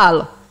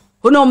mental.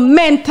 Who no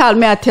mental,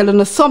 may I tell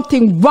you,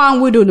 something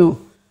wrong with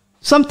you.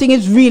 Something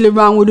is really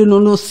wrong with you.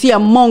 No, see a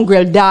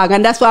mongrel dog,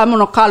 and that's why I'm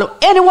gonna call you.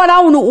 Anyone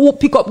I know who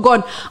pick up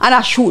gun and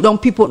I shoot down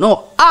people. No,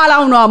 all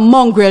I know a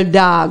mongrel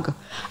dog.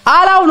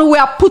 All I know we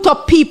are put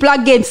up people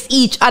against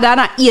each other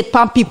and 8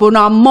 pound people.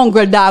 No, a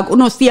mongrel dog. You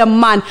know, see a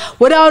man.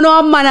 Whether I know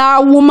a man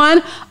or a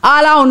woman,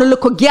 all I know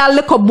look a girl,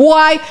 look a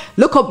boy,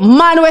 look a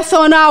man where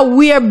so now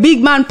wear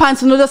big man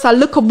pants. You know, just a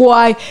little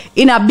boy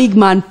in a big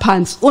man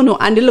pants. You know,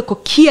 and they look a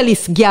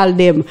careless girl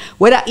them.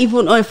 Whether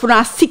even if you're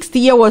a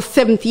 60-year-old,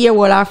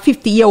 70-year-old, or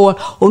 50-year-old,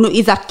 you know,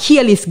 is a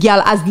careless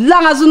girl. As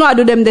long as you know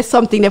do them, there's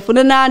something. If you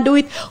don't know do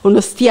it, you know,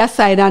 stay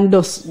aside and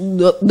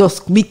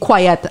just be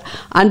quiet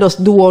and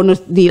just do what you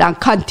need and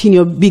continue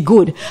be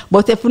good.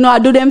 But if you know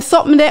do them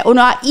something there, you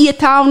know,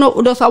 8 or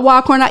you just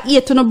walk around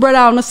 8 to no brother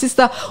or no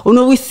sister, you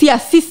know, we see a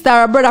sister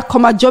or a brother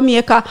come to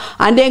Jamaica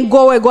and then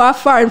go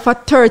foreign for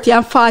 30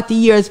 and 40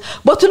 years.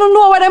 But you don't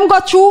know what them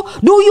got through.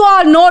 Do you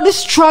all know the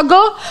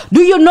struggle?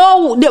 Do you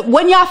know that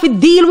when you have to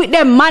deal with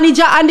the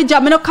manager and the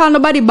job? I don't call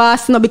nobody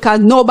boss, no, because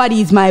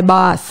nobody is my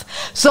boss.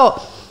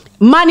 So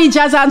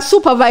managers and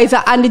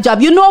supervisor and the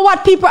job. You know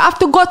what people have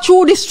to go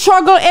through the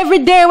struggle every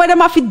day when they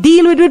have to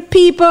deal with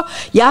people.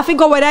 You have to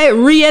go whether it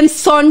rain,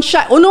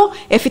 sunshine. You know,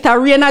 if it a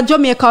rain at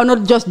Jamaica, you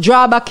know, just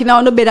draw back in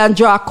on the bed and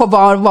draw a cover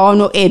over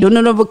your head. You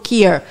don't even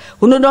care.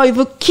 You don't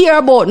even care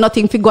about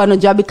nothing to go on the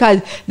job,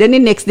 because then the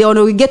next day, you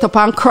know, we get up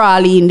and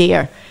crawl in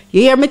there.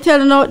 You hear me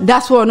telling you?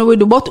 That's what we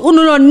do. But you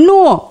don't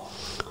know.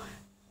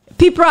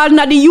 People are in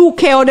the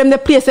UK or them the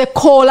place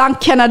Cole and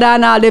Canada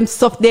and all them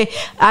stuff there,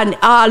 and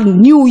all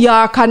New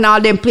York and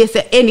all them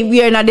places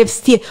anywhere in them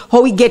state,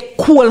 how we get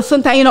cool.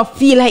 Sometimes you know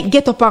feel like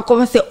get up and come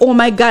and say, oh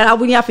my God, I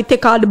wouldn't have to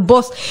take all the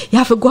bus. You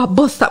have to go a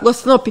bus stop, go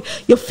snap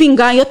your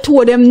finger and your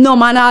toe them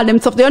numb and all them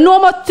stuff. You know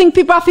what thing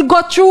people have to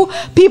go through?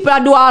 People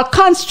that do all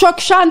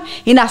construction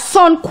in a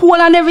sun cool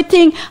and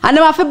everything, and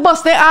them have to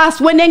bust their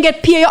ass when they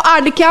get pay. You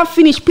hardly can't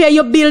finish pay,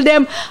 you bill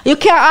them. You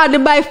can't hardly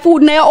buy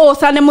food in your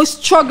house, and they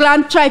must struggle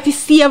and try to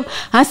save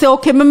and say,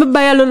 okay, me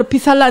buy a little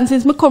piece of land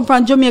since me come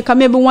from Jamaica.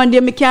 Maybe one day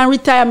me can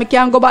retire, me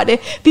can go back there.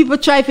 People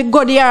try to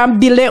go there and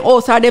build their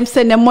house or them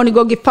send them money,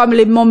 go give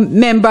family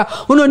member.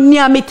 Who no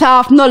near me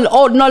off, no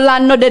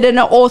land, no dead,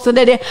 no house, no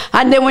dead.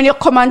 And then when you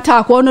come and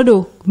talk, what you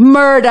do?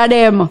 Murder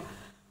them.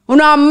 You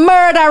know, a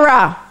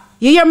murderer.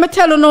 You hear me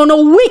tell you,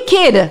 no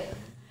wicked.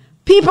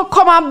 People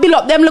come and build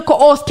up them little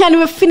house. Can't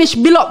even finish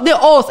build up the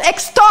house.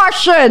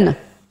 Extortion.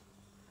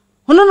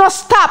 You no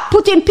stop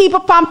putting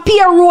people on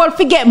payroll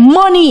to get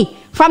money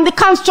from the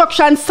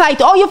construction site.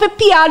 Oh, you have to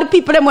pay all the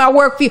people them will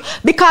work for you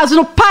because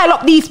you pile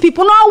up these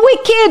people. No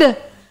wicked.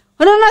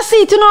 You don't see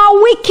it. You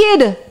know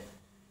wicked.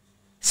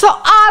 So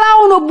all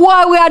I know,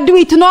 boy, we are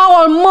doing it. You know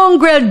all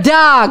mongrel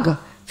dog.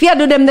 If you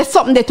do them, there's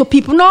something there to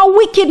people. No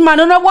wicked man.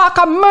 You don't walk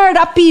and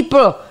murder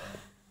people.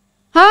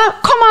 Huh?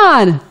 Come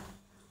on.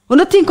 You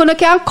don't think you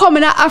can come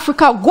in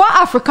Africa, go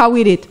Africa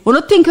with it. You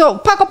don't think you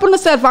pack up on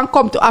yourself and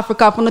come to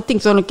Africa if you don't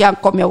think you can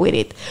come here with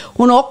it.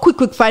 You know,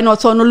 quick find out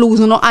so you lose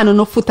no hand,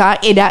 no foot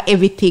and head and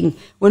everything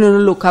when you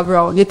look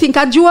around. You think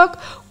a joke?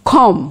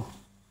 Come.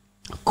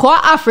 Go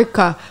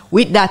Africa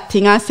with that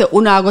thing and say,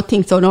 you know, I go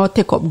think so, you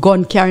take up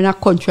gun carry in a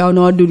country, you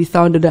know, do this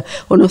and do that.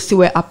 You know, see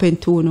what happen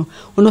to you.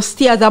 You know,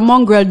 stay as a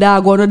mongrel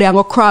dog, you know, they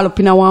go crawl up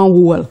in a one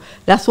hole.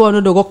 That's what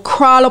you do, go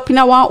crawl up in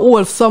a one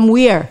hole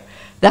somewhere.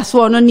 That's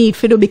what you need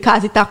to do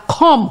because it will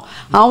come.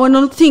 And when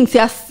you think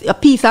a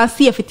peace and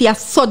safety, a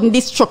sudden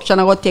destruction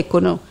I go take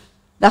you.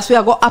 That's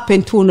what will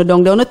happen to you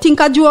down there. You think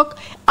a joke?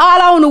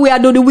 All I know we are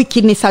do the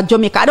wickedness at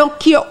Jamaica. I don't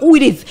care who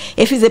it is.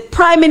 If it's a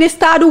prime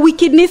minister do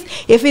wickedness,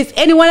 if it's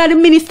anyone of the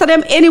minister,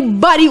 them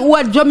anybody who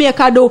at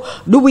Jamaica do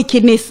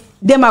wickedness,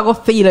 them are going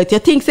to feel it. You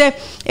think, say,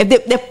 if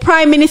the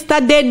prime minister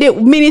dead, the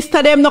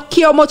minister, them not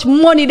care how much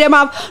money them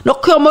have,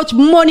 not care how much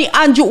money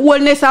Andrew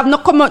Wellness have,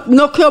 not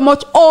care how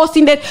much house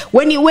in that.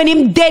 When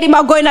him dead, him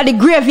are going to the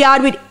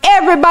graveyard with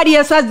everybody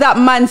else, as that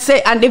man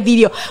said on the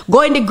video.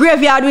 Go in the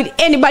graveyard with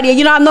anybody.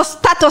 You don't have no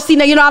status in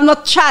there, you don't have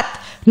no chat,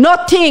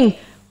 nothing.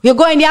 You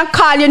go in there and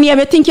call your name.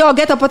 You think you'll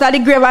get up out of the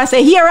grave and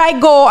say, here I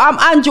go. I'm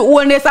Andrew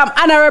Wellness. I'm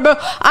Honorable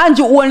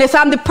Andrew Wellness.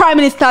 I'm the Prime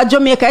Minister of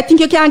Jamaica. I think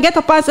you can get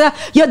up and say,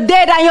 you're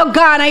dead and you're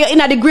gone and you're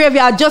in the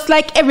graveyard just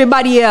like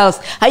everybody else.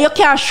 And you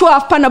can't show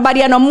off for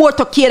nobody and a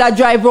motorcade that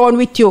drive around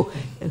with you.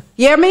 You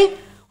hear me?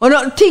 You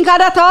don't think of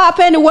that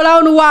happen? Well, I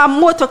don't want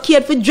a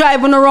motorcade for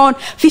driving around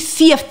for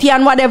safety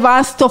and whatever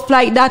and stuff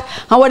like that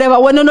and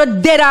whatever. When you're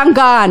not dead and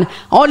gone,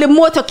 all the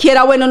motorcade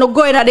are when you're not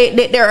going to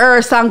the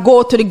earth and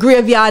go to the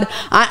graveyard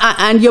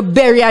and you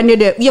bury and you're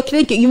there. You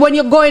think when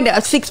you're going there,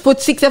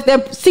 6'6" of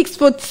them,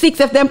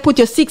 6'6" of them put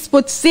you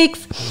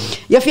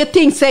 6'6". If you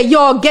think say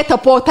yo get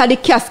up out of the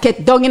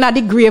casket down in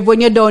the grave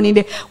when you're down in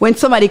there, when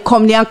somebody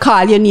come there and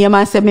call your name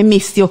and say me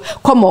miss you,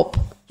 come up.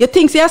 You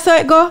think see how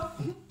it go?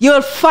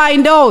 You'll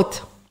find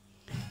out.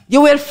 You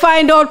will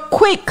find out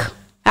quick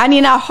and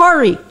in a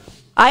hurry.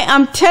 I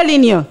am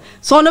telling you.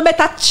 So you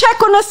better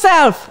check on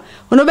yourself.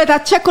 You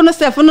better check on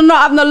yourself. You don't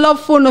have no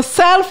love for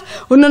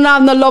yourself. You don't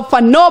have no love for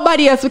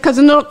nobody else because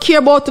you don't care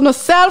about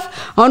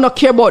yourself and you don't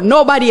care about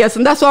nobody else.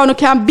 And that's why you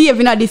can't behave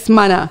in this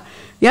manner.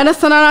 You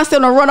understand? And I say,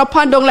 you run up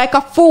and down like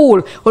a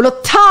fool.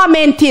 You're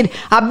tormented.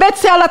 I bet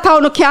say a lot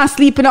of you can't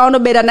sleep in your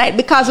bed at night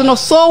because you're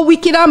so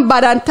wicked and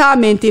bad and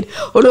tormented.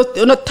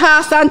 You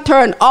toss and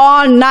turn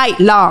all night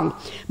long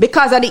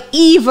because of the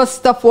evil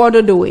stuff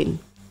you're doing.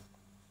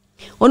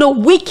 You're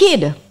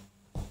wicked.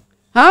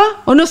 Huh?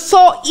 You're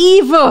so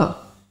evil.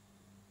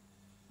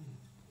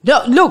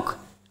 Look,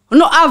 you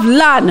don't have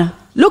land.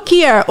 Look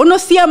here, you don't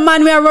see a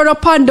man where run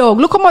up and dog.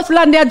 Look how much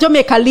land there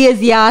Jamaica,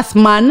 lazy ass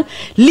man.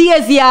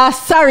 Lazy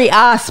ass, sorry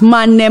ass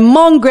man, them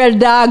mongrel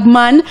dog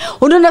man.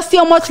 You don't see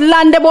how much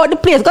land about the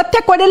place. Go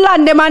take away the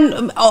land them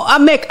and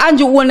make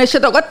Andrew Wellness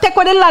shut up. Go take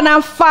away the land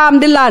and farm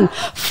the land.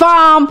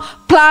 Farm,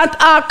 plant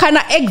all kind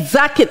of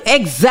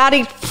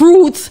exotic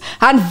fruits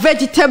and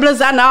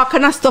vegetables and all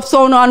kind of stuff.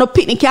 So no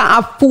picnic can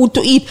have food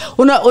to eat.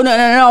 In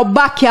our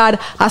backyard,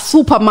 a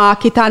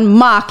supermarket and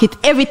market,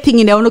 everything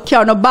in there. You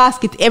carry a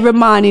basket every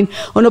morning.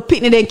 On a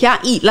picnic, they can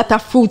eat a lot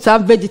of fruits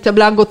and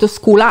vegetables and go to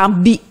school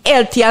and be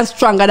healthy and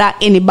stronger than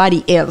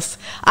anybody else.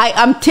 I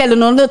am telling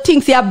you, the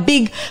things here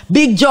big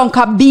junk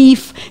of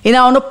beef,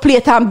 on a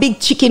plate and big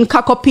chicken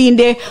cock up in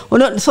there.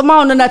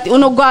 Somehow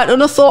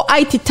not so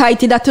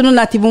tighty that you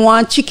not even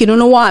want chicken. You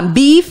don't want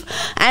beef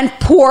and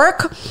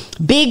pork,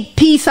 big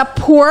piece of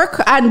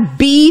pork and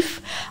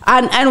beef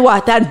and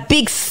what? And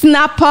big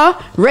snapper,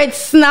 red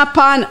snapper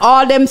and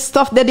all them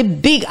stuff. They're the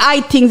big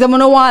eye things. I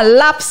don't want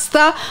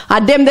lobster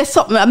and them there's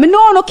something. I mean,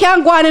 no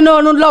can't go on no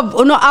love,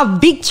 no have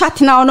big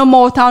chat now no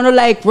mouth and no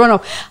like run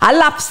up. A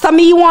lobster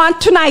me want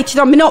tonight,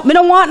 me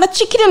don't want no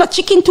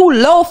chicken too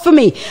low for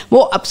me.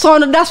 Well, so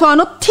that's why I'm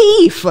not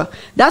thief.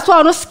 That's why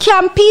I'm not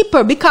scam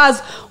people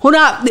because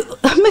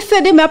me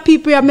say them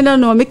people I don't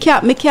know. Me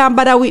can't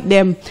bother with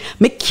them.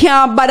 Me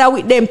can't bother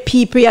with them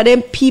people.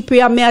 Them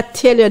people me I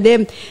tell you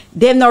them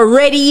not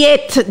ready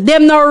yet.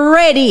 Them not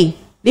ready.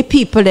 The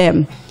people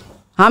them.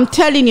 I'm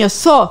telling you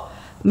so.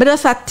 But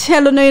just I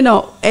tell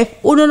you, if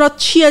you not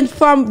change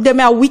from them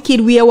a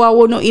wicked way,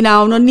 what you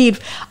no need.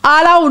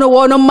 All I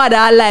want no mother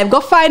alive. Go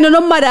find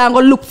no mother and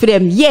go look for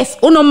them. Yes,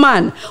 no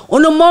man,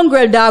 no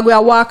mongrel dog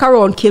will walk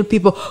around kill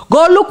people.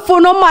 Go look for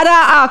no mother.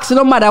 Ask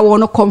no mother where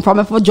no come from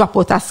if you drop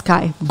out of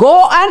sky.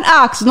 Go and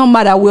ask no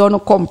mother where no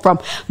come from,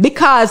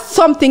 because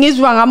something is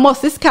wrong. I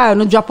must this sky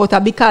no drop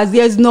out because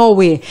there is no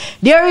way.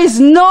 There is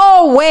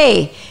no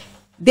way.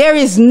 There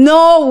is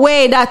no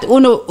way that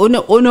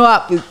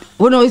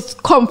uno is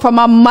come from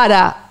a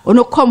mother,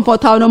 uno come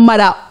out of a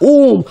mother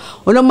womb,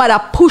 uno mother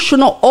push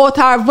uno out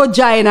her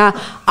vagina,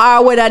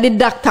 or whether the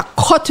doctor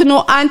cut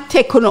uno and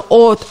take uno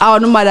out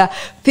of mother.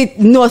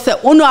 No, say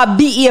uno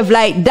behave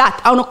like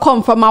that. Uno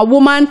come from a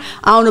woman,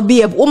 and uno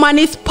behave. Woman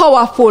is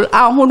powerful,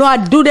 and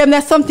uno do them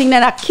there's something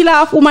that a kill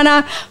off woman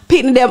and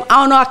picking them.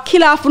 And uno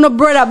kill off uno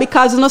brother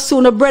because uno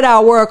soon the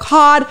brother work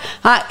hard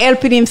and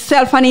helping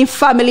himself and his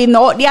family.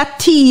 Now they are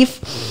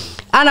thief.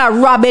 And I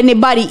rob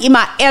anybody, he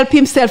might help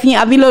himself. He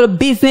have a little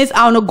business,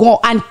 I want to go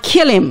and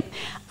kill him.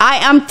 I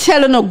am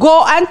telling you,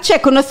 go and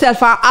check on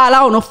yourself and all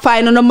I want to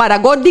find on no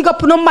mother. Go dig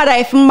up no mother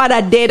if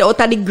mother dead out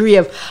of the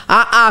grave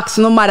and ask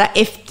no mother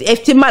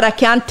if the mother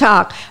can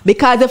talk.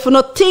 Because if you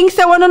no think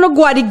they want to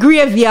go to the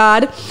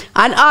graveyard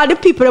and all the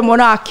people them want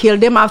to kill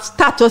them have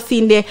status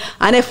in there,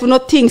 and if you no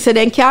think so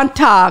they can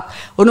talk,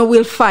 you know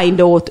will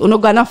find out. You know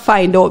gonna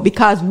find out,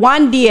 because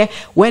one day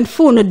when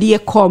funeral day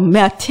come,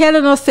 me I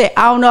tell you say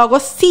I don't know go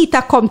see it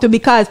come to,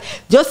 because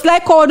just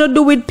like how you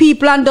do with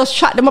people and just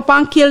shut them up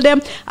and kill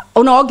them,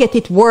 you know get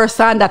it worse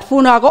than that.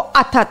 Funeral go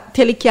hot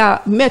till it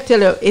can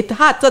metal. It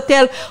hot to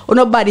tell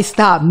nobody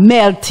start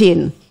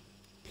melting.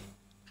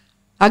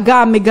 I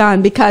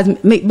gone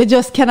because me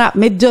just cannot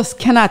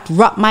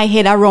wrap my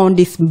head around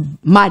this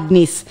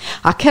madness.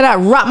 I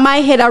cannot wrap my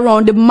head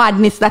around the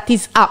madness that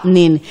is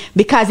happening,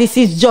 because this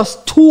is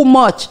just too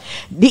much.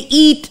 The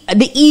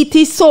heat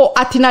is so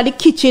hot in the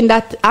kitchen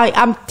that I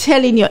am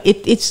telling you,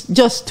 it's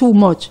just too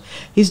much.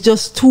 It's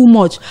just too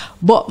much.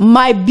 But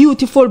my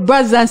beautiful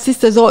brothers and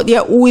sisters out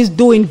there who is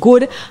doing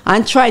good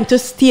and trying to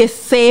stay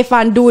safe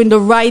and doing the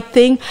right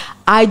thing,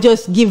 I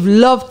just give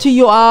love to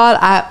you all.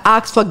 I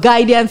ask for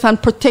guidance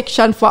and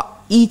protection for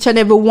each and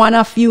every one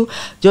of you.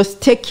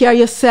 Just take care of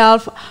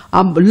yourself.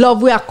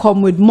 Love will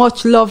come with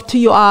much love to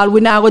you all.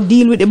 We're not going to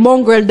deal with the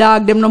mongrel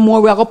dog them no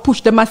more. We're going to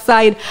push them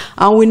aside,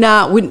 and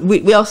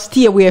we'll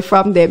stay away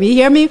from them. You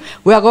hear me?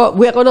 We're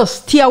going to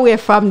stay away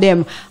from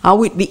them. And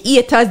with the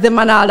haters them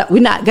and all that,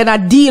 we're not going to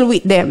deal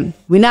with them.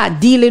 We're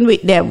not dealing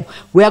with them.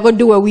 We are going to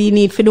do what we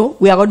need to do.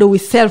 We are going to do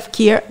with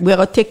self-care. We are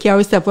going to take care of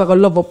ourselves. We are going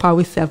to love up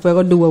ourselves. We are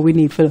going to do what we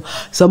need to do.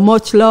 So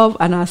much love,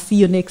 and I'll see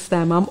you next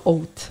time. I'm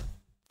out.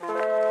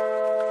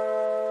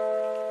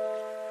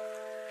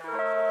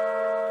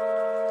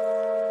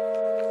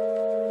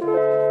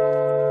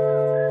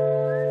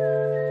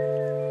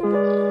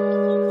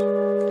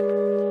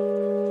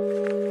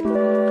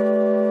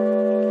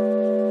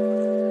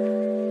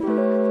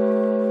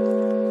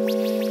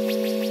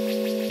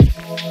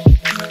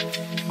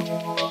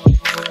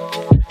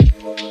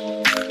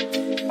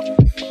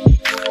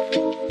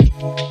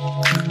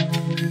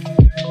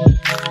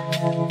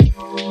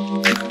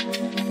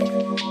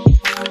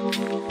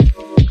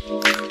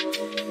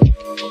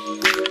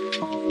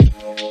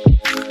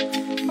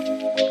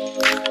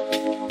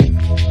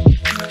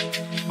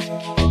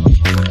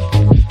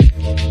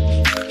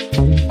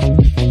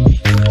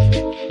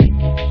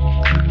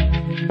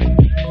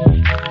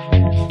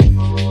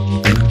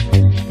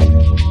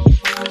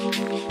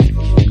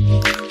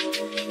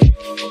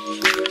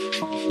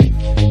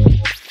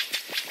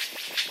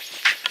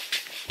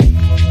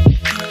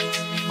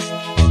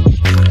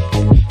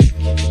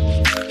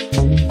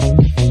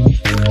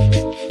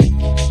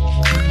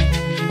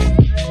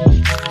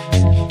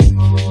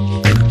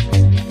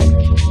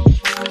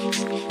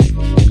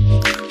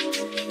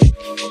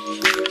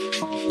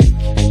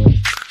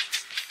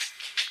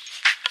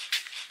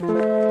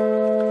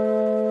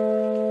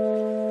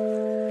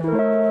 Thank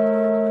you.